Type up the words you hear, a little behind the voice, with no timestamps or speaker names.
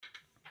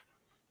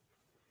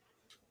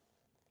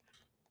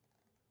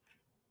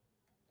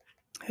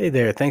Hey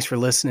there. Thanks for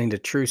listening to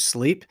True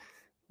Sleep.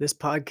 This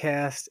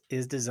podcast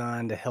is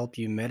designed to help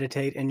you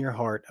meditate in your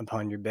heart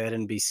upon your bed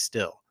and be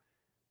still.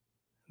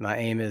 My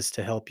aim is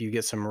to help you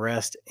get some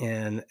rest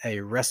in a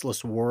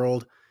restless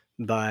world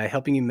by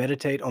helping you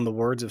meditate on the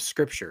words of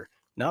Scripture.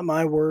 Not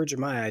my words or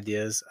my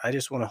ideas. I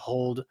just want to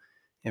hold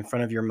in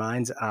front of your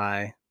mind's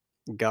eye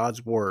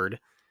God's Word.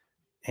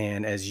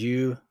 And as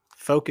you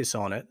focus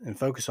on it and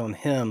focus on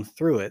Him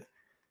through it,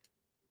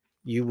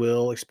 you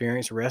will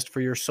experience rest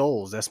for your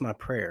souls. That's my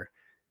prayer.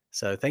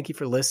 So thank you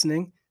for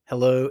listening.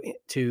 Hello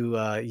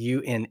to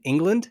you in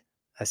England.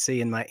 I see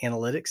in my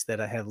analytics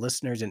that I have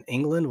listeners in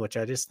England, which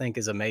I just think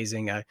is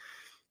amazing. I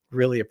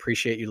really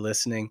appreciate you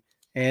listening,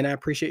 and I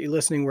appreciate you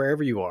listening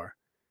wherever you are.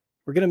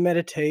 We're going to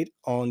meditate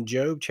on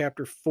Job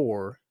chapter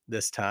 4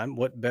 this time.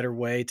 What better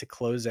way to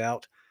close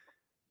out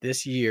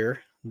this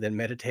year than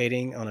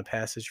meditating on a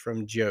passage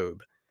from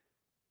Job?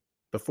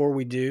 Before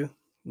we do,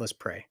 let's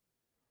pray.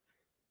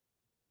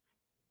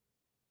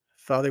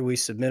 Father, we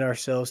submit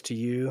ourselves to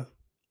you.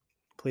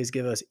 Please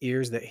give us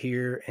ears that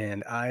hear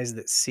and eyes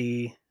that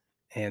see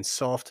and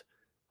soft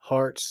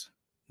hearts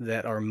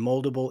that are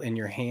moldable in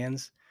your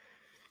hands.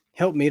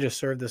 Help me to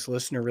serve this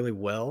listener really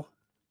well.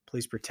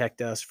 Please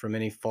protect us from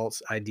any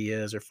false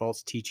ideas or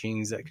false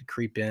teachings that could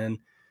creep in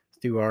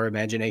through our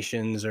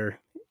imaginations, or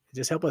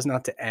just help us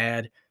not to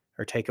add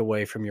or take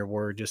away from your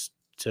word, just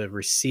to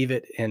receive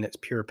it in its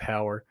pure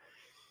power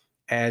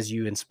as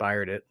you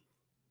inspired it.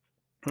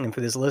 And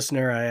for this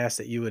listener, I ask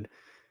that you would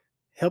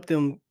help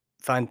them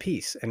find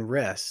peace and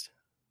rest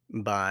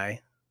by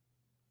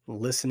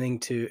listening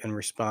to and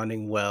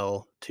responding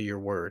well to your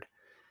word.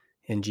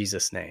 In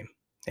Jesus' name,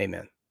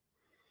 amen.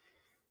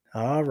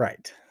 All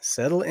right,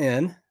 settle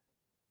in.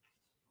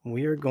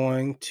 We are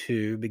going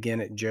to begin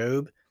at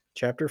Job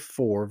chapter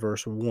 4,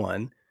 verse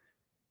 1.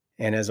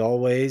 And as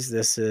always,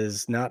 this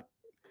is not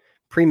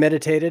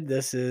premeditated.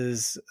 This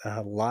is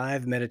a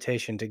live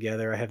meditation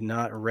together. I have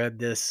not read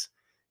this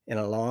in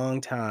a long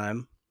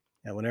time.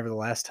 And whenever the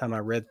last time I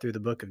read through the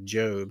book of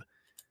Job,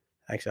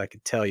 actually, I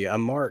could tell you,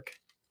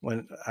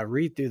 when I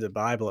read through the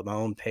Bible at my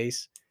own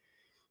pace,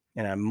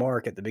 and I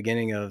mark at the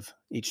beginning of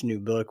each new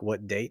book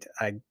what date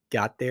I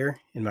got there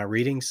in my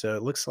reading. So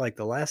it looks like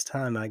the last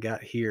time I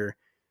got here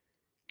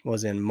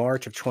was in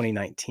March of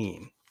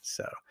 2019.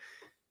 So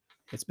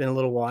it's been a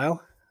little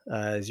while.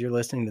 As you're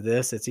listening to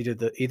this, it's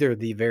either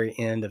the very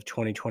end of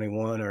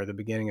 2021 or the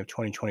beginning of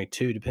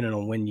 2022, depending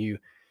on when you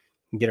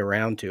get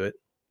around to it.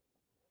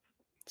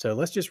 So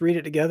let's just read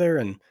it together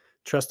and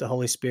trust the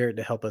Holy Spirit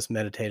to help us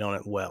meditate on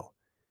it well.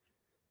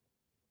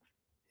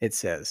 It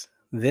says,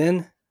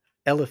 "Then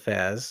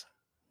Eliphaz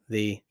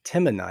the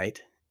Temanite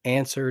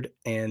answered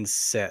and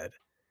said,"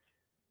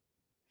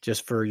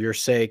 just for your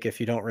sake, if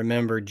you don't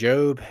remember,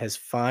 Job has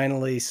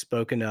finally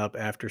spoken up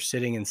after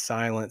sitting in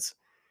silence,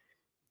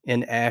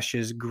 in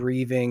ashes,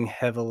 grieving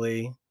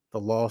heavily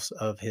the loss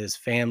of his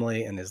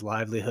family and his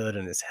livelihood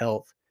and his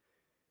health.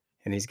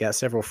 And he's got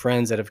several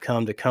friends that have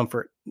come to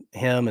comfort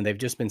him, and they've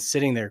just been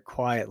sitting there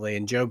quietly.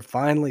 And Job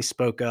finally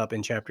spoke up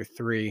in chapter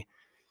 3.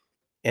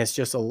 And it's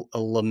just a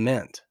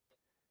lament,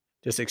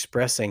 just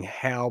expressing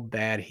how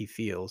bad he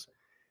feels.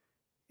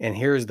 And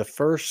here's the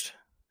first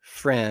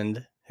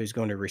friend who's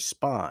going to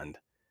respond.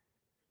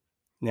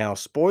 Now,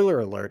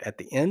 spoiler alert, at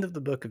the end of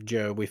the book of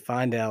Job, we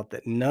find out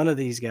that none of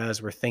these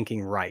guys were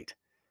thinking right.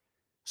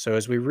 So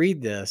as we read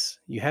this,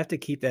 you have to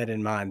keep that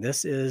in mind.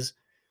 This is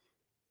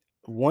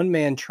one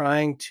man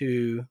trying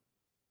to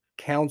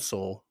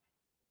counsel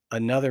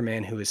another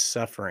man who is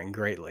suffering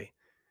greatly.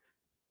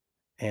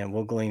 And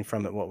we'll glean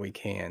from it what we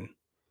can.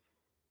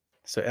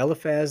 So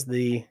Eliphaz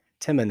the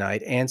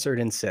Temanite answered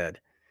and said,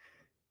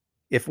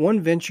 "If one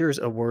ventures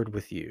a word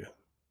with you,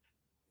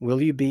 will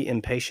you be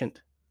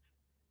impatient?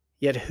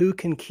 Yet who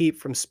can keep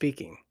from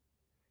speaking?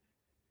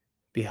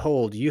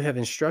 Behold, you have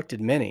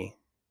instructed many,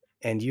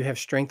 and you have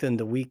strengthened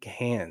the weak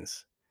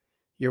hands.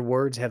 Your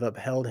words have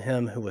upheld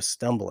him who was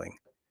stumbling,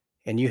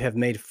 and you have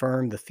made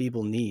firm the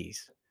feeble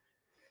knees.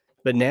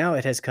 But now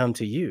it has come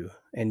to you,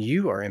 and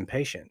you are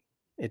impatient.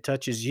 It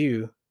touches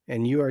you,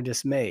 and you are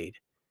dismayed.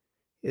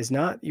 Is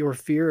not your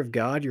fear of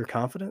God your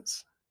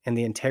confidence, and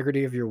the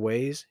integrity of your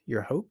ways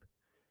your hope?"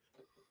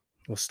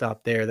 We'll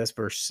stop there. That's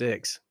verse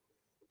 6.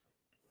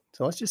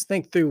 So let's just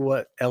think through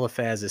what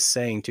Eliphaz is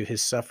saying to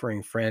his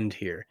suffering friend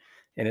here.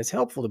 And it's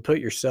helpful to put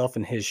yourself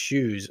in his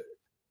shoes.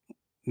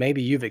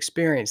 Maybe you've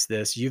experienced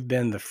this. You've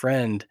been the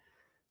friend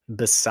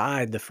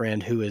beside the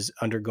friend who is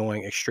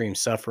undergoing extreme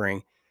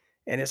suffering,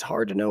 and it's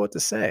hard to know what to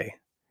say.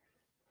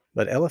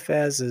 But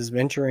Eliphaz is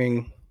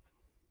venturing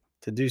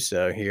to do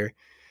so here.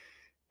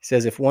 He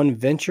says, "If one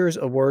ventures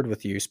a word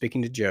with you,"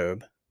 speaking to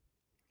Job,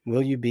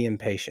 "will you be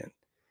impatient?"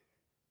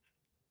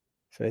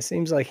 So it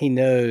seems like he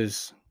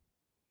knows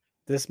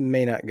this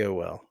may not go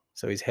well.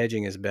 So he's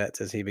hedging his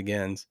bets as he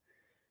begins.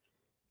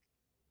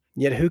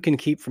 Yet who can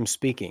keep from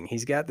speaking?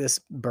 He's got this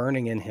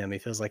burning in him. He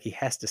feels like he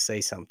has to say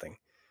something.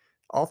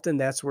 Often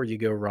that's where you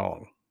go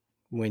wrong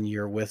when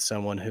you're with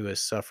someone who is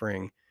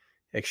suffering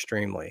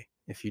extremely.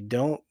 If you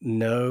don't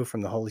know from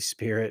the Holy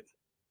Spirit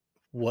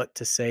what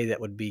to say that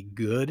would be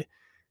good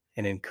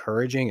and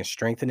encouraging and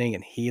strengthening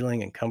and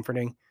healing and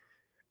comforting,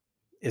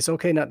 it's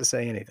okay not to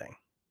say anything.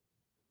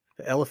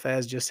 But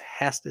Eliphaz just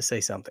has to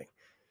say something.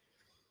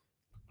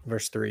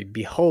 Verse 3,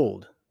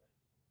 behold,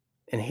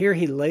 and here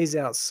he lays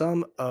out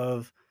some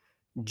of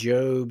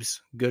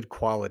Job's good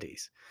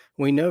qualities.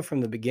 We know from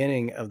the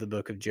beginning of the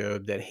book of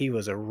Job that he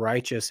was a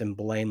righteous and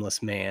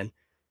blameless man.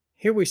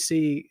 Here we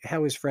see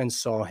how his friends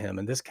saw him,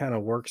 and this kind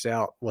of works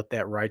out what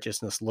that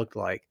righteousness looked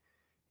like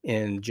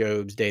in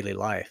Job's daily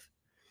life.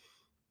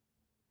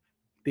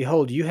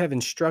 Behold, you have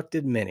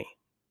instructed many,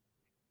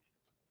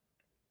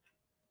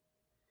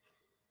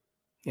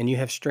 and you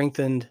have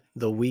strengthened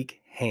the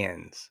weak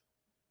hands.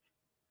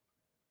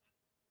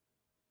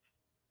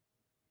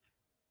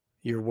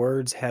 Your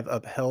words have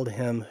upheld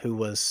him who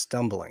was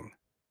stumbling,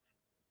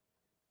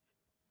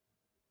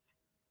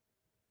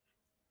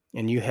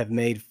 and you have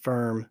made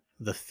firm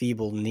the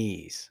feeble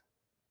knees.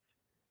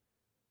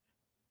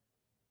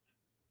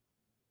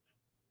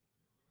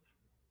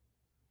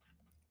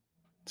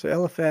 So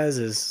Eliphaz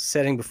is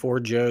setting before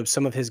Job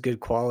some of his good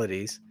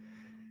qualities.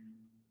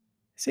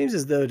 It seems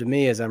as though to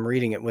me, as I'm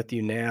reading it with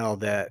you now,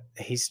 that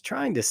he's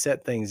trying to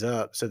set things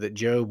up so that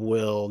Job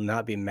will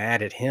not be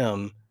mad at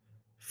him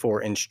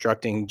for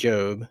instructing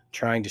Job,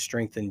 trying to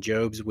strengthen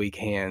Job's weak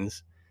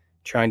hands,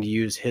 trying to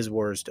use his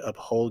words to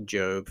uphold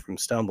Job from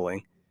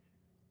stumbling,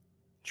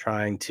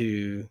 trying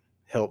to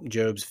help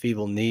Job's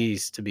feeble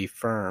knees to be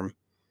firm.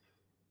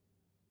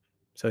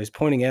 So he's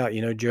pointing out,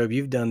 Job,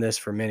 you've done this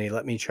for many.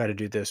 Let me try to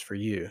do this for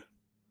you.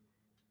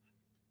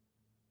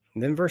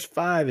 And then verse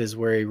 5 is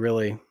where he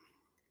really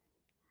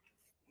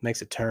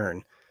makes a turn.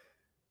 It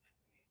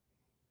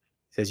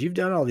says, you've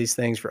done all these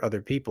things for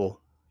other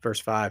people. Verse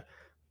 5,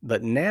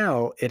 but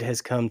now it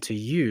has come to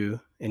you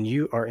and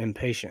you are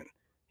impatient.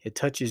 It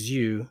touches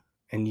you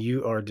and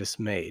you are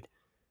dismayed.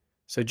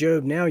 So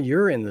Job, now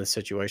you're in the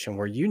situation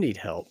where you need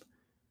help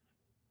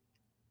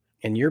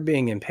and you're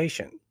being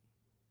impatient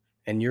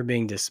and you're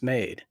being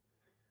dismayed.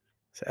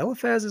 So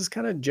Eliphaz is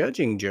kind of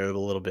judging Job a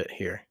little bit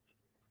here.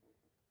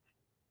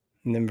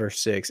 And then verse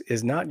 6,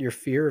 is not your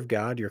fear of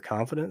God your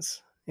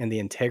confidence and the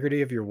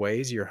integrity of your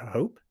ways your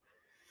hope?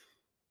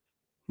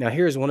 Now,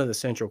 here's one of the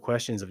central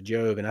questions of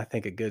Job, and I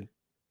think a good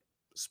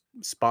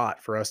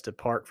spot for us to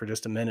park for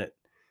just a minute.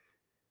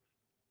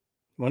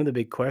 One of the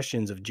big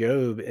questions of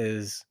Job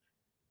is,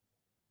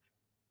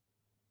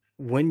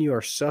 when you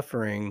are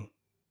suffering,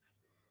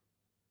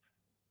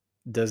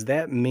 does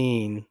that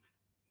mean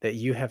that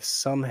you have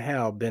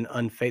somehow been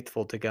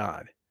unfaithful to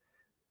God?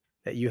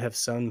 That you have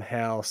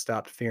somehow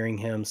stopped fearing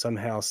him,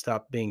 somehow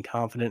stopped being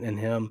confident in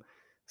him,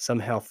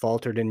 somehow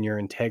faltered in your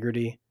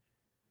integrity,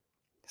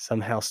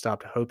 somehow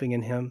stopped hoping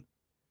in him?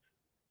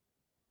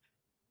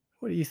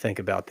 What do you think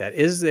about that?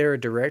 Is there a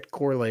direct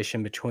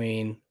correlation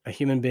between a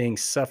human being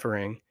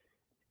suffering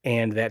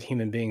and that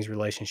human being's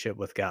relationship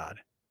with God?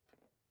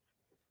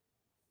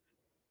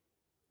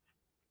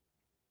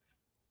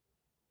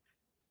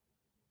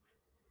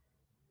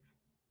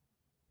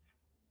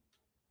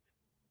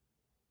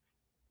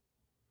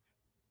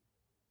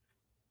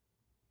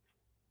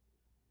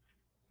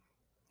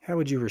 How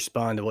would you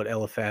respond to what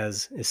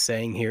Eliphaz is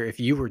saying here if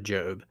you were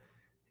Job?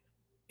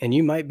 And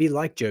you might be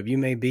like Job. You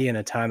may be in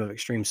a time of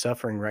extreme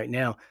suffering right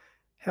now.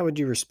 How would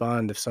you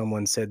respond if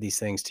someone said these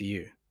things to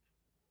you?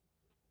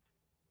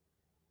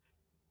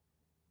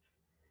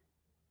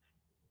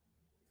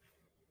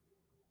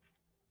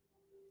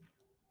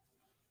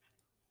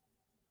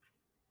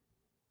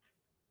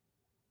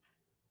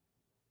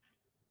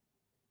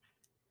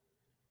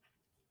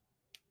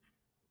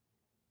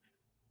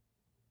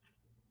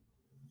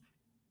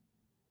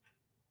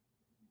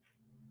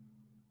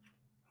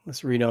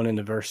 Let's read on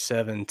into verse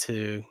 7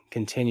 to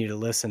continue to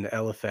listen to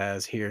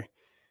Eliphaz here.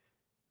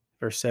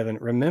 Verse 7,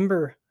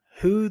 remember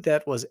who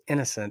that was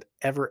innocent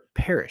ever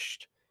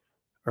perished,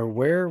 or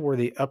where were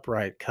the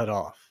upright cut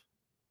off?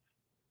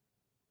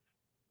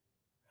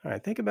 All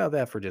right, think about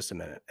that for just a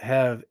minute.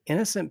 Have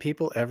innocent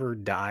people ever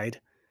died?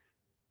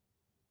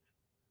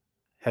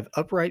 Have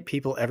upright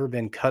people ever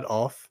been cut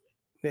off?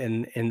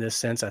 In this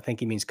sense, I think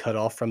he means cut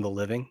off from the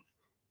living,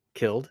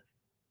 killed.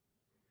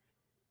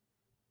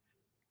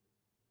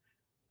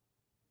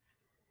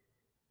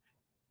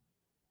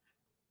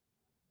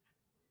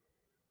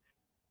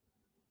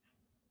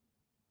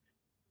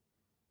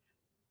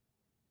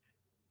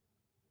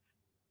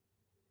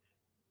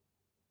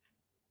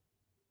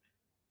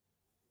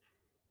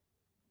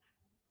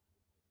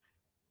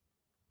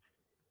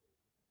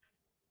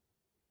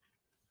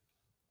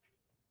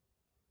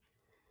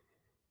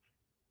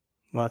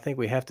 Well, I think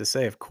we have to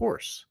say, of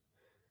course.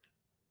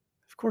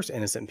 Of course,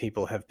 innocent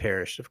people have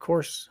perished. Of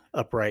course,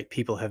 upright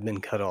people have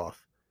been cut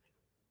off.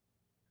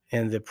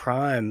 And the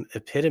prime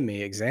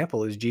epitome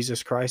example is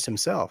Jesus Christ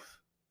himself,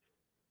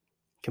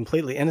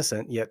 completely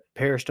innocent, yet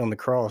perished on the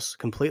cross,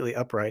 completely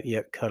upright,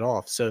 yet cut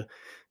off. So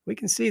we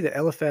can see that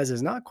Eliphaz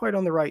is not quite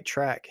on the right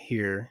track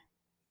here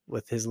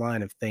with his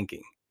line of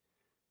thinking.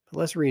 But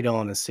let's read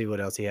on and see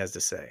what else he has to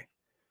say.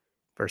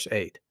 Verse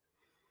 8,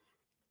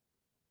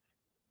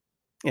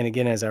 And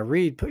again, as I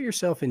read, put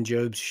yourself in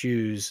Job's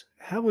shoes.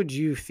 How would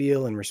you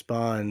feel and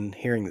respond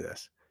hearing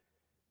this?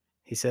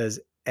 He says,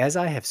 "As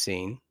I have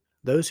seen,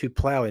 those who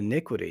plow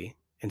iniquity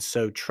and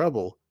sow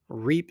trouble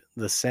reap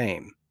the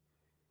same.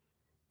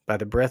 By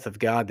the breath of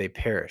God they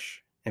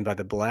perish, and by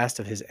the blast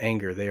of his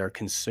anger they are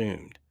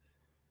consumed.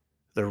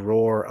 The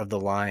roar of the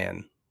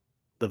lion,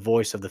 the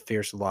voice of the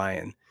fierce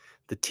lion,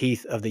 the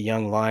teeth of the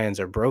young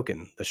lions are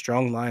broken. The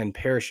strong lion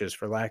perishes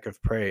for lack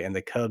of prey, and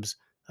the cubs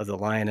of the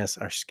lioness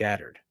are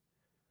scattered."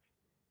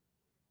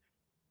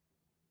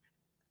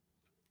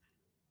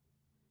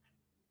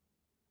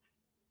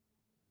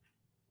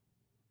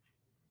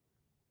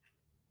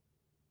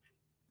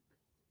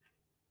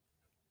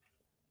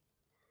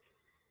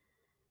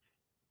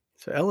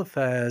 So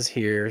Eliphaz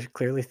here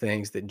clearly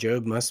thinks that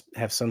Job must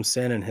have some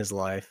sin in his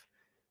life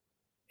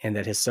and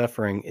that his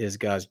suffering is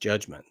God's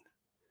judgment.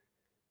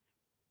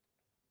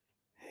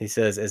 He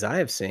says, "As I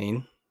have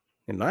seen,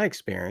 in my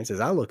experience, as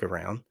I look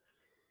around,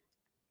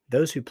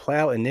 those who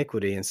plow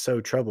iniquity and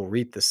sow trouble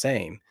reap the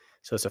same."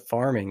 So it's a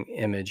farming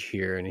image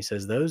here. And he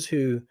says, those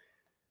who,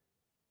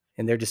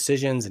 in their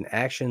decisions and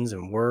actions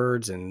and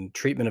words and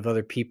treatment of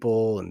other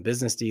people and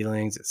business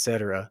dealings,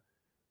 etc.,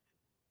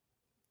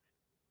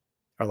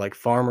 are like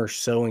farmers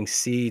sowing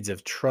seeds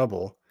of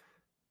trouble,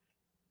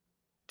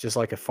 just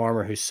like a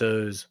farmer who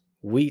sows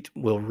wheat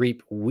will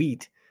reap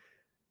wheat.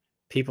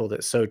 People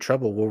that sow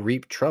trouble will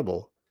reap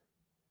trouble.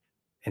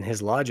 And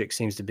his logic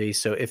seems to be,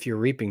 so if you're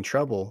reaping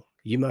trouble,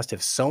 you must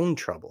have sown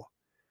trouble.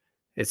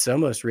 It's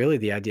almost really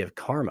the idea of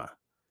karma,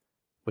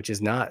 which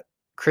is not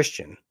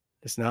Christian.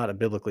 It's not a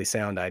biblically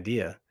sound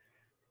idea.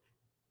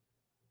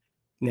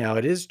 Now,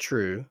 it is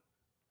true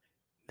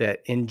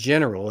that in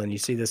general, and you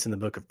see this in the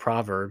book of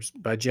Proverbs,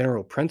 by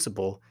general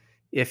principle,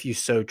 if you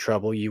sow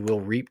trouble, you will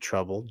reap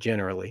trouble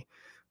generally.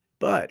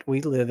 But we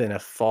live in a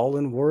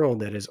fallen world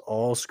that is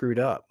all screwed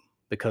up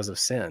because of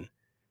sin.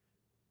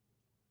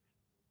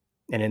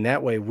 And in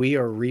that way, we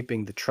are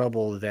reaping the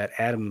trouble that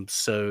Adam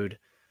sowed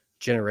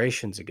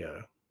generations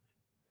ago.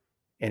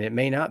 And it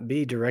may not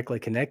be directly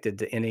connected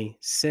to any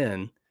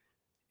sin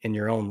in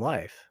your own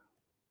life.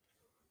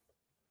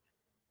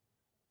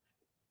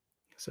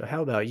 So,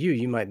 how about you?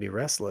 You might be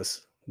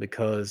restless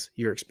because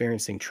you're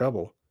experiencing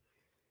trouble.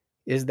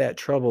 Is that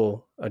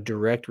trouble a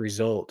direct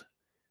result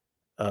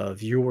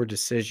of your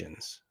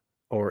decisions,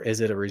 or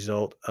is it a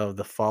result of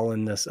the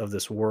fallenness of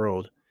this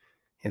world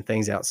and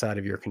things outside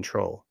of your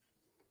control?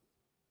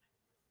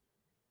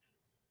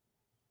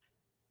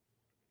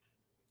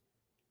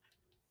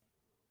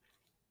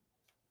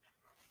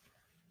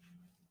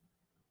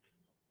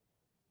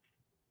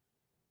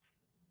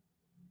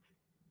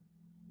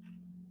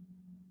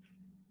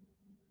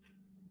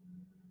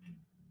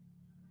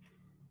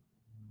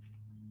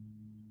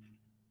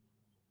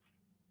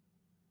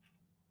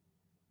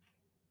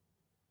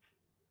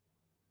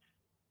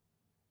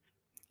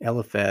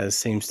 Eliphaz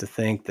seems to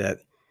think that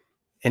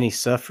any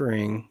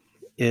suffering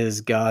is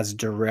God's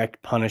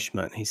direct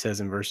punishment. He says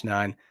in verse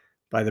 9,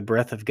 "By the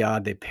breath of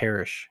God they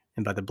perish,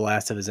 and by the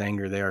blast of his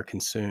anger they are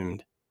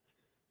consumed."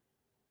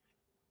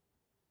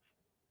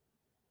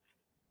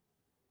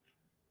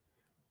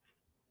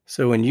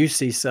 So when you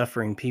see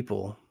suffering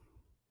people,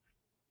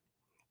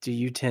 do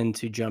you tend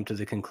to jump to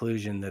the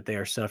conclusion that they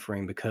are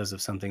suffering because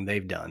of something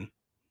they've done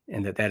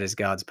and that that is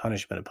God's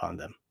punishment upon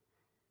them?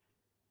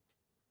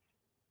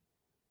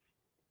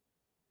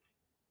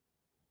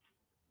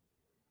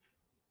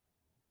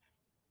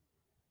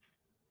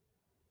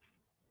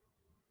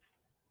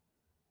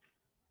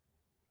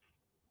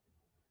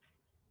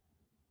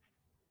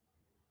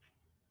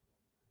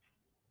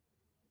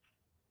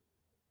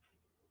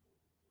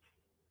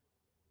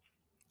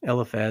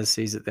 Eliphaz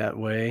sees it that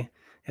way.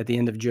 At the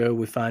end of Job,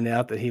 we find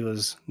out that he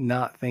was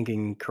not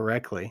thinking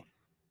correctly.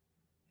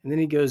 And then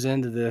he goes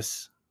into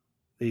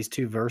these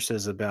two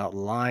verses about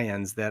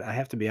lions that I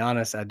have to be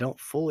honest, I don't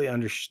fully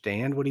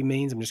understand what he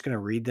means. I'm just going to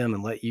read them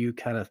and let you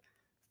kind of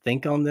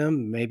think on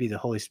them. Maybe the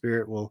Holy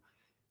Spirit will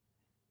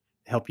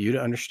help you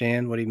to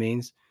understand what he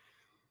means.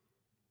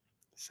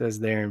 It says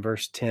there in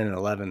verse 10 and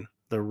 11,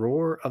 "The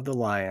roar of the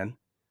lion,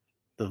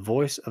 the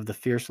voice of the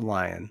fierce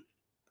lion,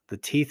 the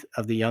teeth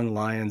of the young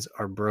lions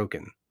are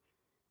broken.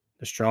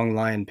 The strong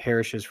lion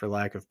perishes for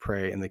lack of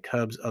prey, and the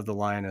cubs of the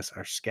lioness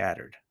are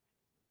scattered."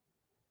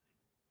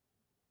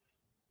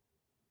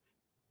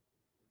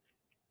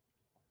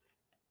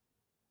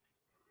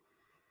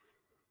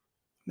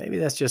 Maybe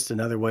that's just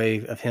another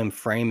way of him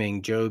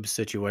framing Job's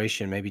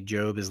situation. Maybe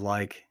Job is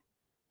like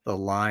the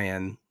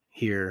lion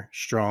here,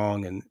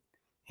 strong and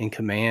in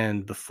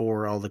command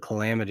before all the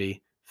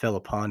calamity fell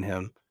upon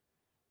him.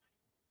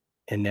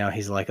 And now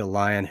he's like a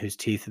lion whose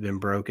teeth have been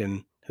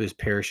broken, who is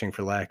perishing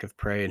for lack of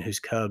prey, and whose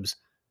cubs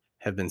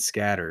have been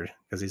scattered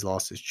because he's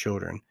lost his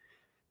children.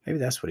 Maybe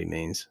that's what he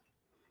means.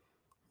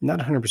 Not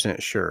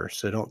 100% sure,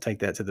 so don't take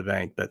that to the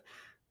bank, but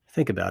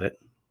think about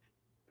it.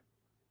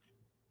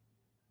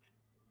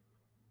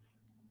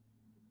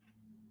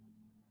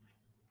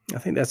 I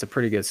think that's a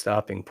pretty good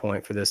stopping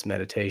point for this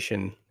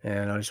meditation.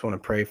 And I just want to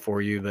pray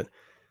for you, but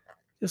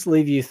just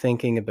leave you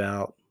thinking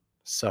about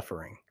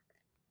suffering.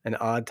 an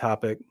odd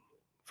topic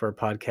for a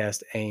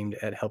podcast aimed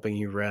at helping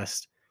you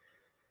rest.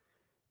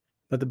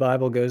 But the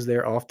Bible goes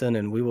there often,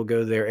 and we will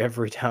go there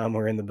every time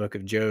we're in the book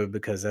of Job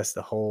because that's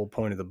the whole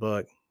point of the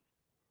book.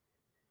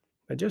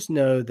 But just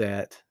know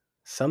that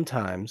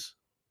sometimes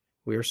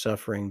we are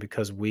suffering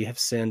because we have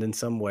sinned in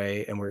some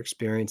way and we're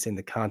experiencing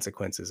the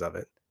consequences of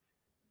it.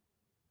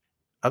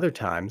 Other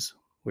times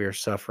we are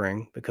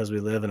suffering because we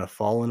live in a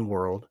fallen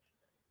world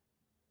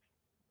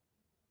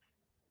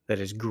that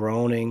is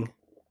groaning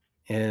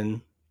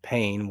in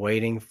pain,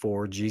 waiting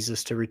for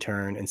Jesus to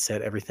return and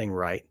set everything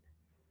right.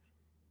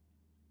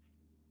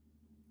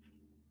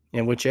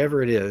 And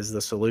whichever it is,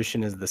 the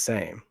solution is the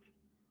same.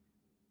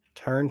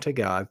 Turn to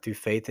God through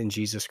faith in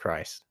Jesus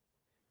Christ.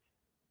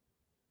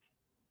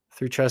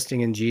 Through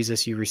trusting in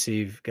Jesus, you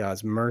receive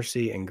God's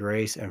mercy and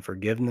grace and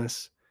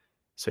forgiveness.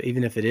 So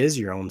even if it is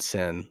your own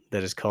sin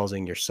that is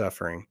causing your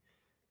suffering,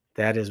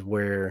 that is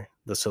where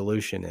the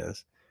solution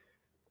is.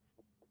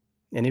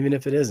 And even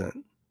if it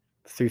isn't,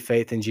 through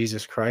faith in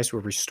Jesus Christ, we're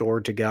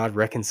restored to God,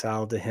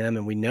 reconciled to Him,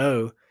 and we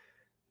know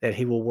that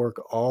He will work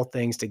all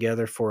things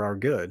together for our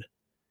good.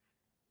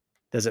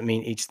 Doesn't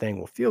mean each thing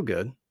will feel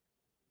good,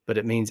 but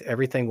it means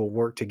everything will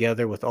work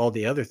together with all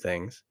the other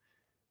things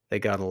that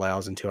God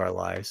allows into our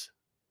lives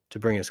to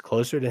bring us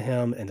closer to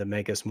Him and to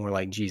make us more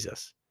like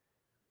Jesus.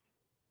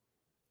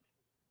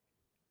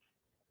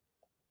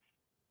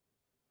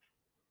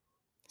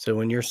 So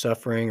when you're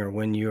suffering or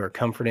when you are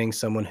comforting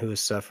someone who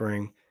is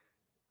suffering,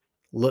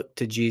 look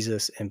to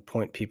Jesus and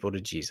point people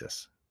to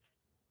Jesus.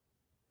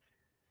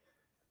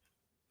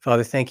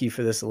 Father, thank you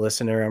for this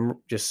listener. I'm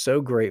just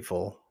so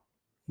grateful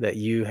that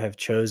you have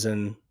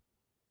chosen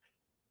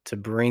to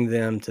bring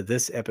them to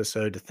this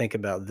episode to think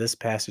about this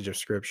passage of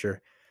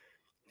Scripture.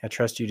 I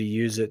trust you to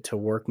use it to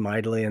work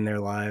mightily in their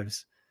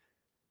lives,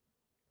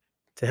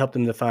 to help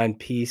them to find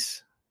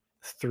peace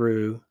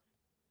through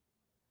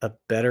a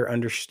better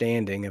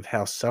understanding of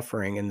how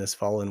suffering in this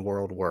fallen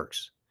world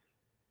works.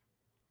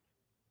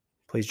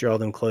 Please draw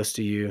them close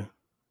to you.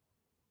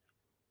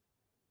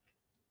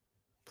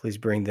 Please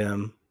bring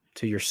them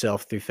to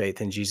yourself through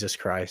faith in Jesus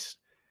Christ.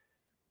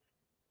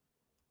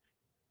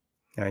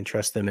 I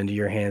entrust them into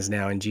your hands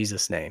now in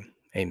Jesus' name.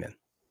 Amen.